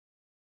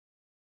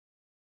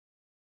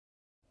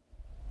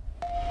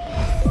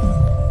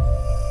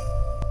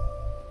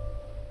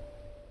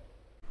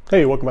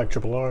Hey, welcome back to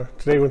Triple R.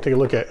 Today we're going to take a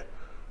look at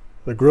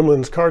the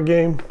Gremlins card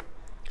game,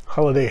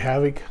 Holiday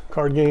Havoc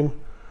card game. It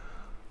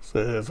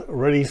says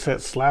Ready, Set,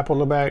 Slap on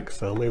the back,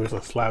 so maybe it's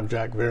a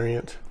slapjack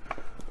variant.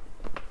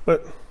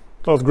 But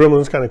those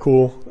Gremlins kind of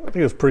cool. I think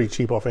it was pretty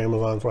cheap off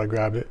Amazon, so I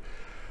grabbed it.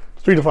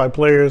 3 to 5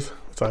 players,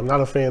 so I'm not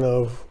a fan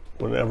of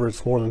whenever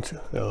it's more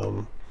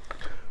than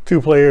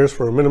 2 players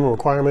for a minimum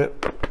requirement.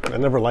 I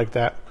never liked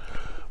that.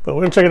 But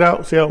we're going to check it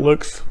out, see how it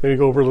looks, maybe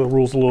go over the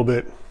rules a little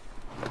bit.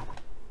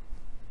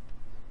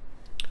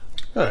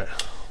 All right,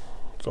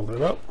 let's open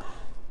it up.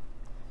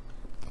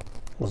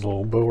 There's a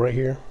little bow right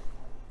here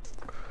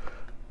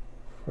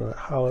for that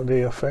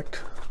holiday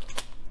effect.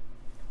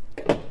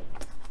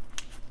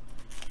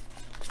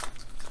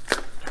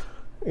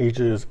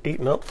 Ages 8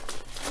 and up.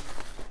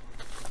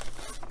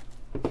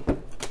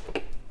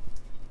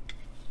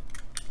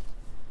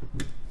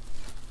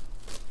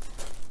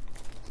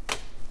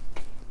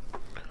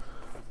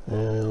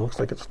 And it looks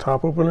like it's a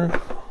top opener,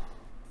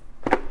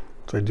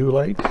 which I do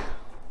like,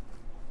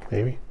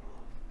 maybe.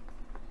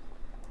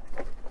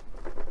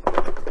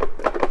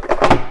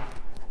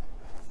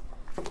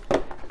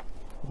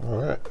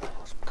 Alright,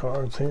 some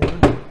cards here.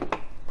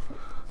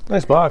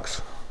 Nice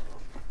box.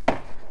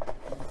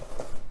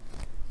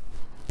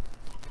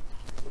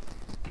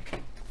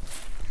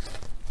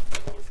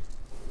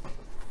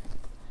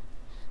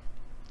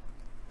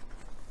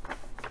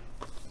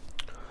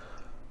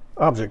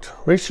 Object.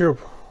 Race your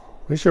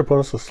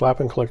opponents to slap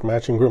and collect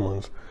matching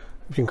gremlins.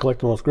 If you can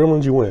collect the most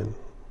gremlins, you win.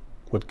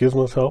 With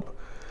Gizmo's help,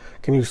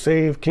 can you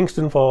save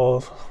Kingston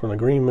Falls from the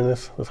Green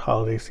Menace this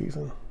holiday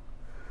season?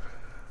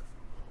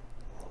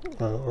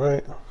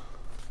 Alright.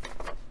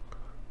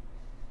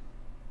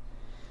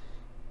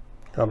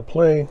 How to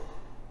play.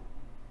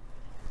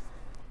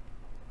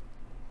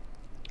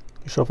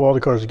 You shuffle all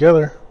the cards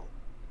together,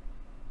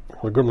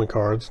 the gremlin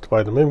cards,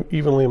 divide them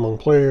evenly among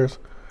players.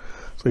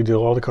 So you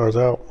deal all the cards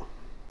out.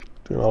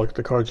 Do not look at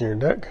the cards in your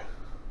deck.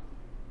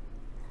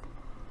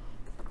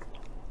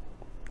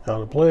 How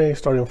to play.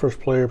 Starting on first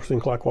player,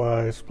 proceeding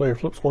clockwise. Player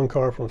flips 1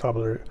 card from the top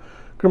of their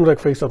gremlin deck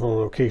face up on a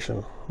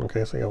location.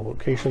 Okay, so you have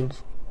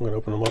locations. I'm going to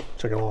open them up,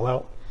 check it all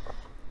out.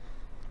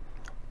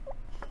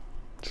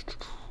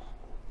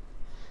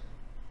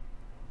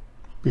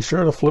 Be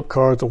sure to flip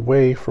cards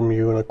away from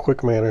you in a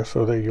quick manner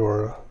so that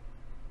you're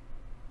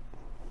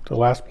the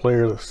last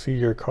player to see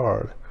your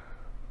card.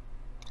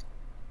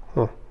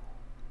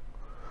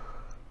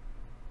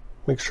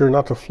 Make sure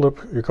not to flip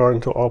your card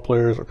until all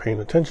players are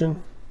paying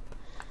attention.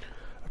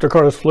 After a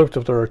card is flipped,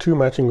 if there are 2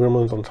 matching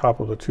gremlins on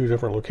top of the 2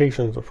 different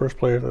locations, the first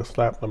player to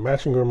slap the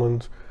matching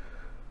gremlins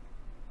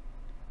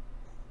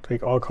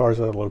take all cards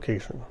at a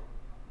location.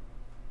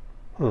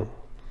 If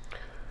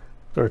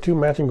there are 2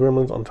 matching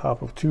gremlins on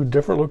top of 2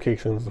 different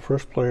locations, the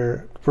first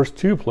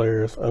 2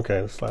 players,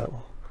 okay, slap.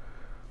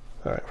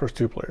 Alright, first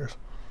 2 players.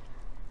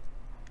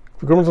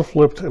 If the gremlins are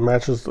flipped, it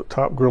matches the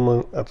top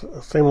gremlin at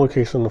the same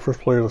location. The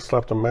first player to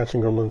slap the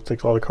matching gremlins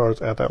takes all the cards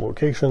at that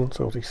location,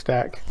 so it's a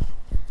stack.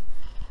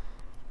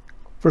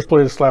 First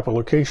player to slap a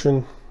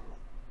location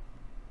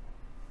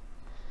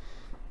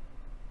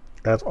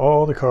adds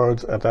all the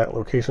cards at that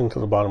location to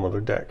the bottom of their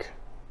deck.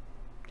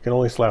 You can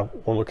only slap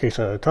 1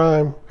 location at a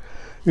time,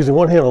 using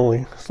 1 hand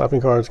only.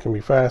 Slapping cards can be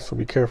fast, so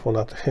be careful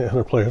not to hit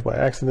other players by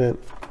accident.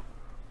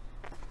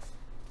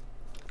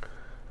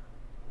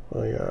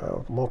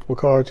 Multiple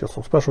cards, you have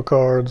some special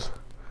cards.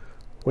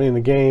 Winning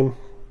the game.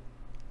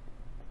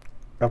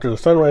 After the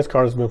sunrise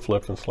card has been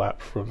flipped and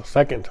slapped for the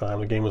 2nd time,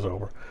 the game is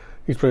over.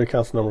 Each player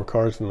counts the number of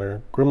cards in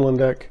their gremlin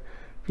deck.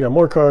 If you have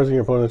more cards than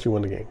your opponents, you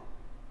win the game.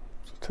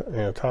 And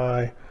a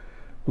tie,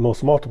 the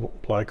most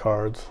multiply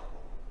cards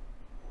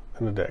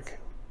in the deck.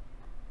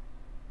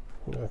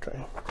 Okay.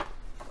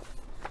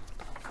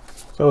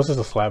 So this is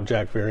a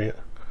slapjack variant,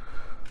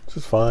 which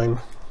is fine.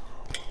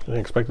 I didn't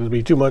expect it to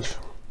be too much.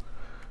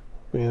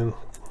 Being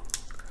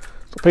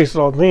it's a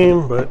pasted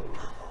theme, but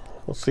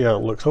we'll see how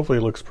it looks. Hopefully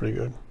it looks pretty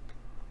good.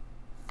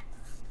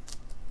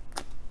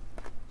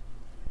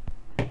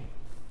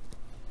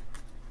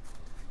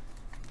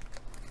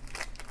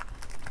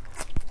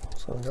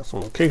 So I got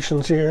some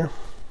locations here.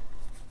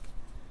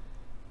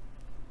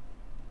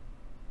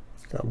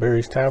 Got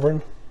Barry's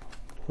Tavern.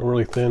 They're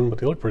really thin, but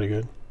they look pretty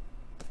good.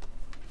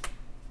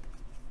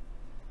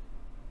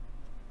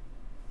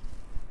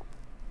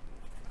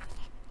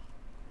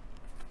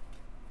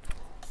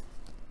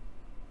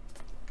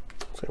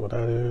 See what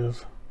that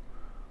is.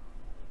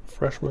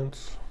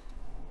 Refreshments.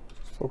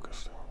 Just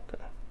focused.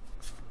 Okay.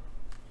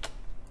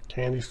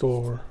 Candy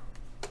store.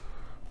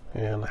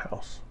 And the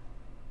house.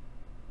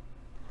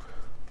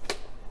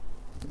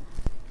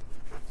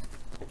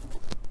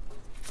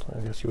 So I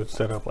guess you would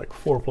set up like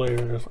 4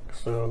 players, like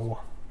so.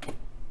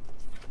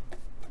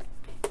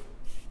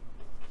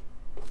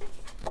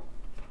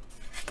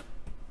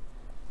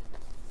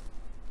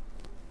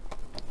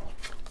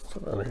 So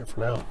down here for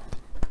now.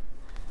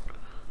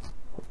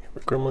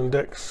 Gremlin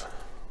decks,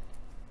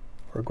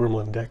 or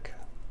Gremlin deck.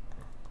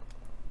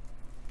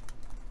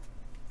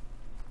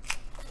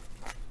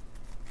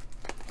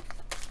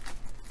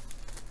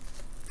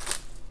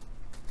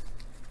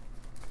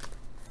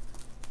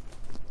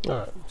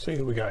 Alright, see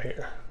who we got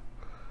here.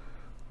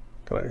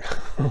 Got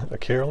a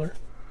caroler.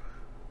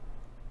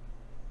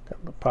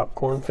 Got the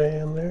popcorn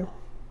fan there.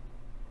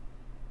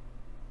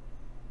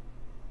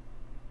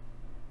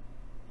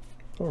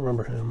 Don't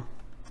remember him.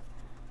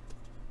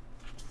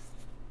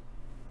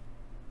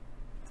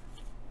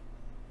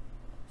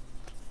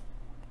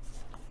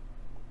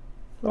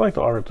 I like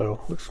the art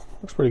though. Looks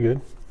pretty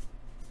good.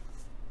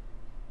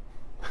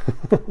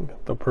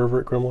 Got the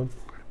pervert gremlin.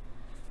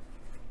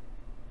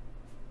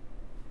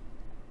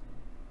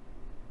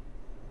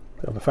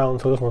 Got the fountain,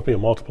 so this must be a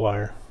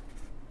multiplier.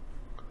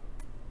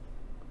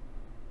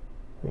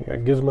 You got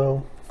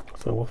Gizmo,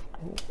 so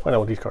we'll find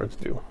out what these cards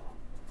do.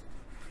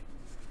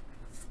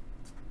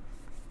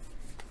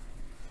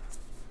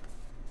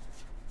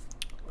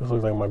 This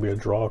looks like it might be a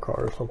draw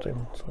card or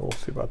something, so we'll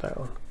see about that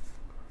one.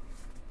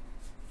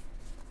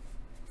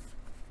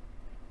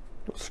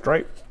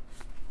 Stripe.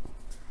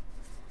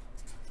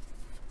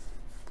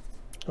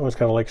 I always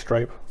kind of like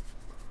Stripe.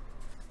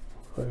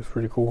 That was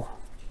pretty cool.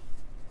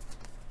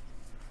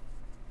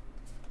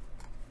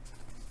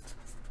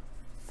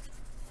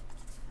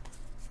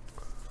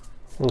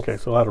 Okay,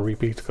 so a lot of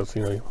repeats because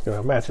you know you're gonna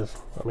have matches.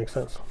 That makes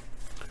sense.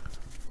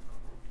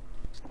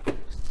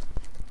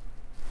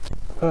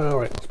 All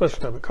right, special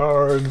type of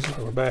cards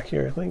on the back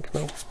here. I think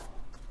no.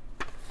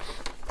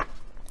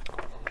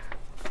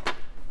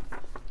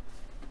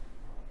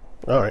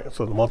 All right,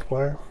 so the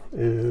multiplier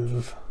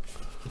is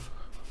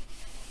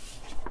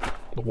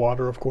the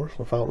water, of course,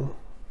 the fountain.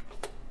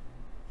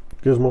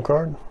 Gizmo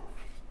card.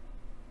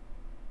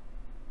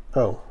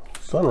 Oh,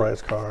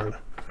 sunrise card.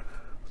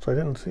 So I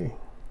didn't see.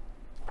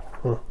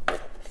 Huh.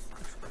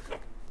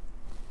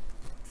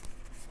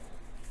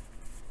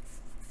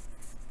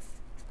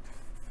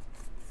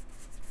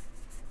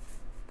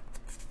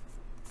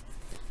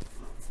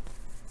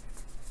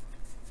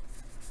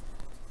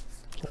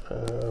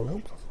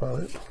 Nope, that's not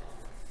it.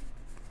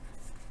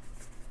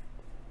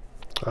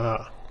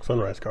 Ah,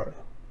 sunrise card.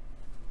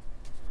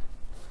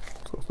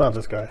 So it's not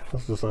this guy.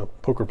 This is just a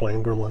poker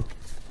playing gremlin.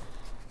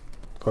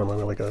 Thought it might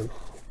be like an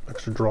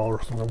extra draw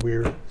or something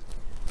weird.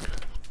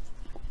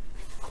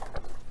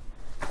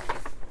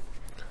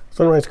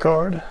 Sunrise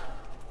card.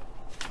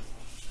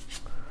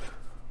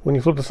 When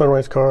you flip the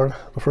sunrise card,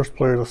 the first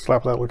player to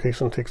slap that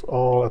location takes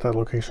all at that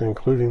location,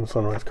 including the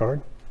sunrise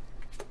card.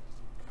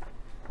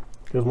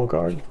 Gizmo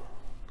card.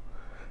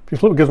 If you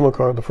flip a Gizmo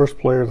card, the first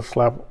player to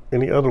slap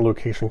any other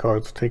location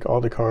cards take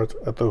all the cards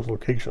at those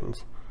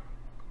locations.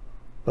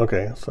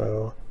 Okay,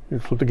 so you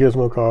flip the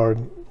Gizmo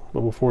card,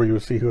 but before you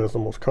would see who has the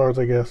most cards,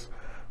 I guess.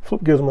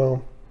 Flip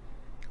Gizmo,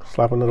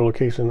 slap another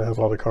location that has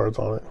all the cards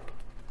on it.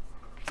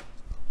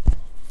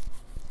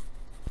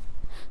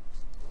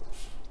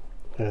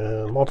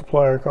 And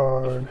multiplier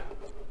card.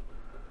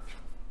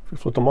 If you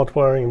flip the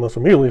multiplier, you must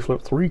immediately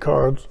flip 3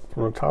 cards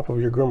from the top of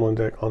your gremlin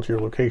deck onto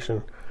your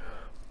location.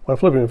 While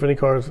flipping, if any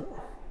cards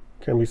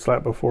can be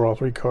slapped before all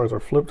 3 cards are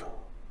flipped,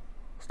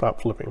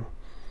 stop flipping.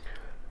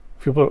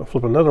 If you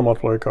flip another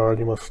multiplier card,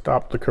 you must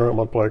stop the current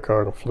multiplier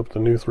card and flip the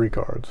new 3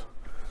 cards.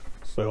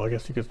 So I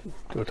guess you could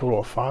do a total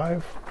of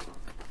 5.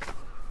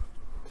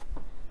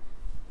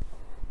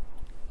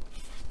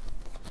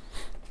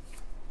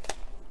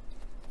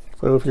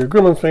 So if you're a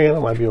Gremlins fan, it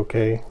might be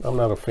okay. I'm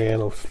not a fan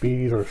of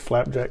speed or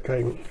slapjack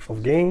kind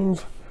of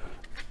games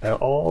at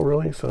all,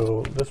 really.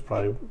 So this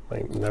probably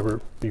might never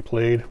be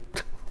played.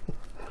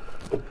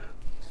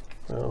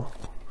 So,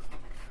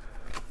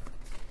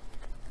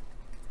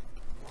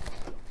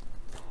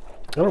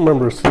 I don't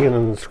remember seeing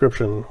in the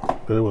description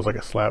that it was like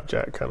a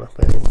slapjack kind of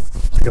thing.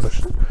 I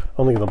guess I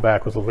don't think the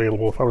back was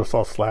available. If I would have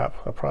saw slap,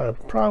 I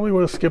probably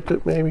would have skipped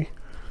it maybe.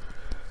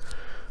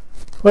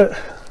 But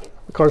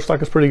the card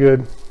stock is pretty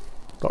good.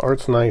 The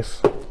art's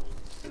nice.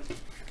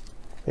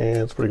 And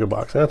it's a pretty good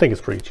box. And I think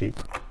it's pretty cheap.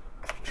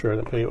 I'm sure I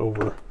didn't pay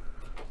over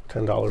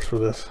 $10 for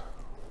this.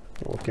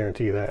 I won't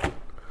guarantee that.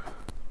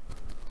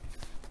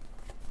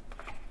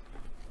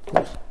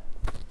 Oops.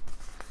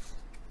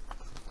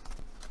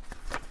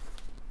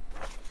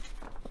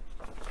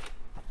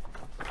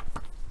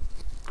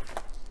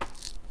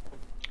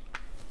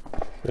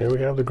 There we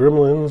have the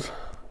Gremlins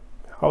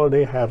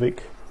Holiday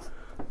Havoc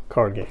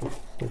card game.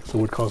 So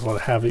it would cause a lot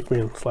of havoc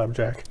being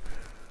slapjack.